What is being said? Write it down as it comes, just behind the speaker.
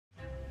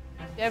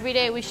Every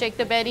day we shake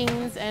the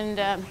beddings and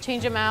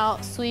change them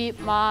out, sweep,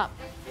 mop.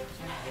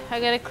 I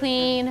gotta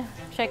clean,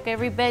 check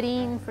every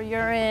bedding for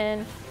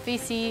urine,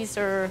 feces,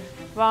 or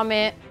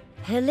vomit.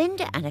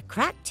 Herlinda and a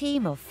crack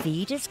team of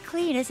feeders,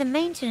 cleaners and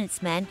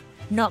maintenance men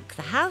knock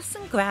the house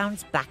and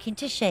grounds back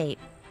into shape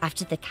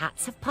after the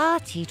cats have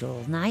partied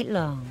all night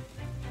long.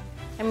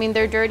 I mean,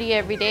 they're dirty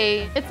every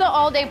day. It's an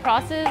all-day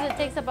process. It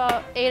takes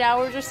about 8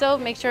 hours or so,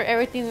 make sure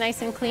everything's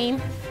nice and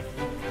clean.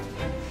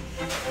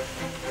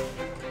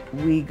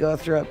 We go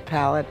through a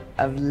pallet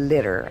of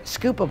litter,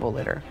 scoopable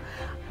litter,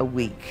 a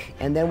week.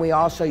 And then we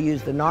also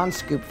use the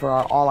non-scoop for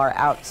all our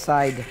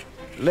outside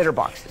litter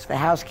boxes. The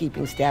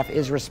housekeeping staff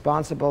is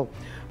responsible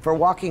for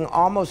walking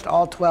almost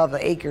all 12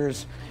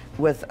 acres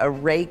with a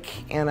rake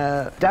and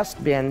a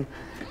dustbin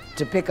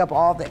to pick up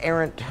all the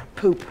errant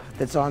poop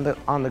that's on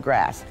the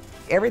grass.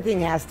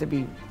 Everything has to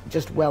be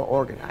just well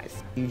organized.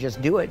 You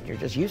just do it, you're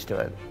just used to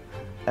it.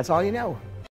 That's all you know.